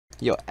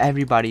Yo,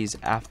 everybody's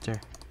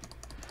after.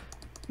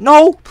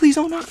 No, please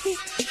don't knock me.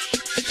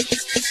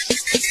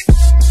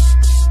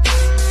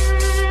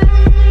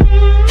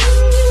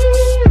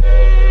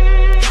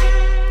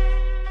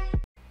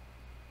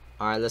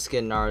 Alright, let's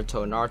get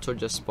Naruto. Naruto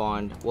just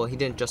spawned. Well, he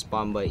didn't just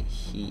spawn, but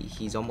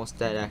he's almost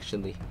dead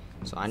actually.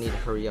 So I need to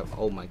hurry up.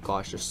 Oh my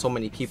gosh, there's so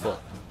many people.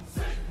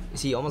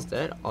 Is he almost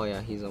dead? Oh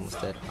yeah, he's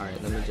almost dead.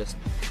 Alright, let me just...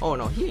 Oh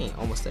no, he ain't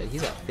almost dead.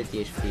 He's at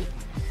 50 HP.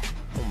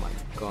 Oh my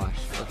gosh.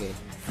 Okay,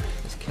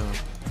 let's kill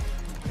him.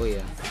 Oh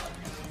yeah.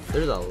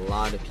 There's a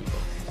lot of people.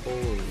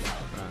 Holy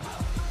crap.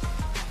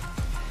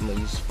 I'm gonna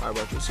use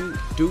fireball to shoot.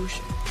 Douche.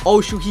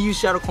 Oh shoot, he used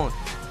shadow clone.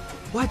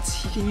 What?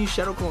 He can use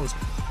shadow clones.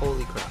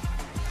 Holy crap.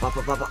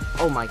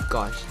 Oh my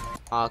gosh.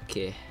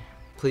 Okay.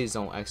 Please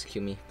don't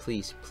execute me.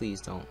 Please,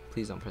 please don't.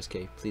 Please don't press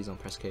K. Please don't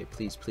press K.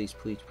 Please, please,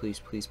 please, please,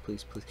 please,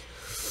 please,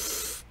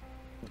 please.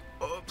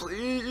 Oh,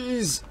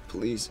 please.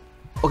 Please.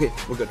 Okay,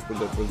 we're good. We're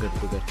good. We're good.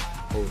 We're good.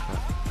 Holy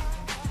crap.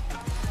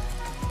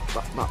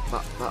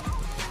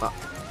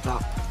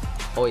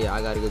 Oh yeah,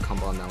 I got a good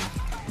combo on that one.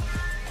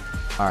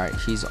 Alright,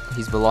 he's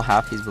below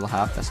half. He's below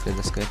half. That's good.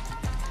 That's good.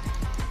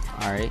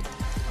 Alright.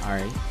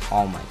 Alright.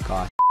 Oh my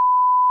gosh.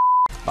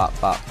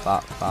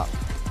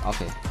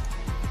 Okay.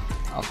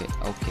 Okay,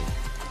 okay.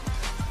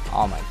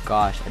 Oh my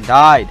gosh, I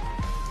died.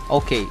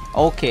 Okay,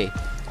 okay,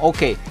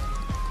 okay.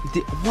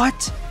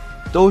 What?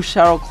 Those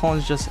shadow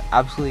clones just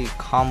absolutely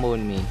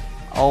comboed me.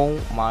 Oh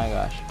my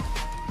gosh.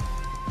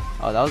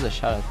 Oh, that was a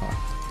shadow clone.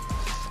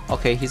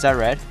 Okay, he's at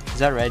red. Is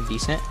that red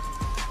decent?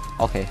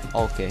 Okay,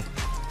 okay.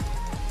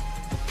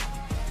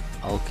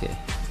 Okay.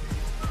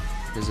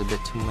 There's a bit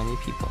too many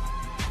people.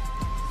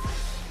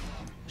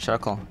 Shadow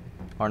clone.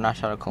 Or not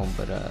shadow clone,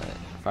 but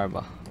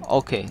fireball.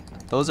 Okay,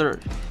 those are...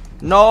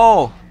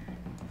 No!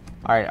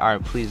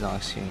 Alright, please don't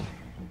execute me.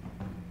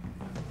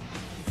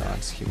 Don't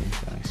execute me,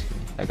 don't execute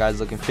me. That guy's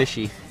looking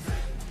fishy.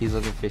 He's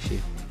looking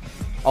fishy.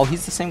 Oh,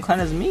 he's the same clan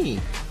as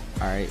me.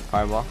 Alright,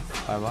 fireball,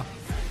 fireball.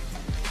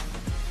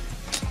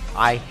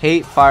 I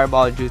hate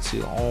fireball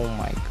jutsu. Oh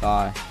my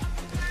gosh.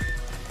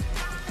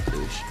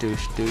 Douche,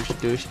 douche, douche,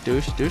 douche,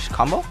 douche, douche.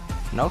 Combo?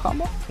 No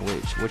combo?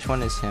 Which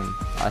one is him?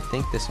 I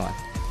think this one.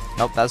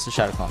 Nope, that's the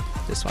shadow clone.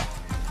 This one.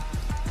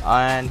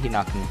 And he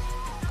knocked me.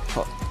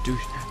 Oh,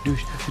 douche,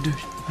 douche,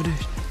 douche,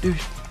 douche,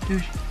 douche,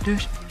 douche,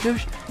 douche,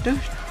 douche,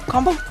 douche.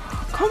 Combo,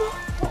 combo.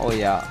 Oh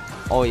yeah,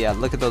 oh yeah.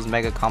 Look at those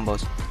mega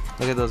combos.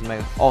 Look at those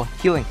mega. Oh,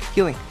 healing,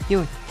 healing,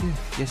 healing, healing.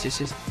 Yes, yes,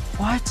 yes.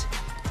 What?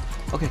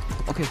 Okay,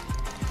 okay,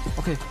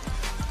 okay.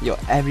 Yo,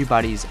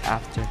 everybody's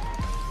after.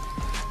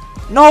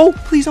 No,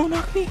 please don't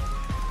knock me.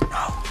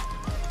 No.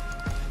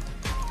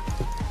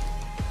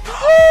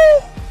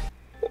 No.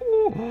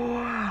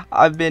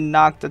 I've been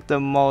knocked at the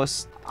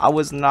most. I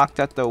was knocked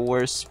at the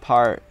worst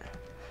part.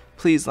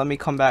 Please let me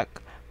come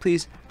back.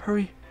 Please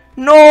hurry.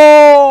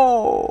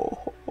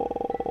 No.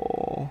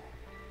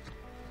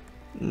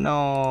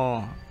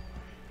 No.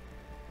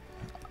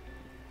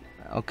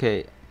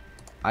 Okay.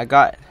 I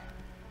got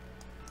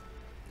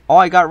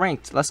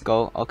ranked. Let's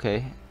go.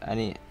 Okay.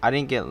 I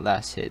didn't get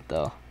last hit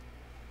though.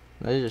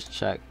 Let's just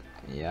check.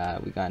 Yeah,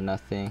 we got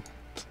nothing.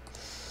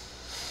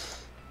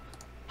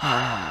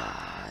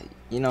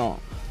 You know,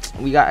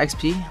 we got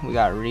XP, we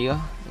got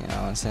Rio, you know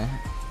what I'm saying?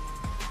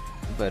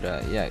 But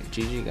yeah,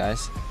 GG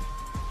guys.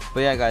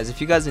 But yeah guys, if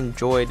you guys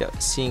enjoyed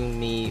seeing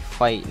me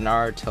fight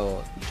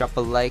Naruto, drop a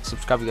like,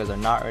 subscribe if you guys are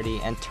not already,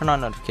 and turn on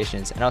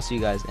notifications, and I'll see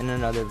you guys in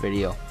another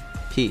video.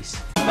 Peace.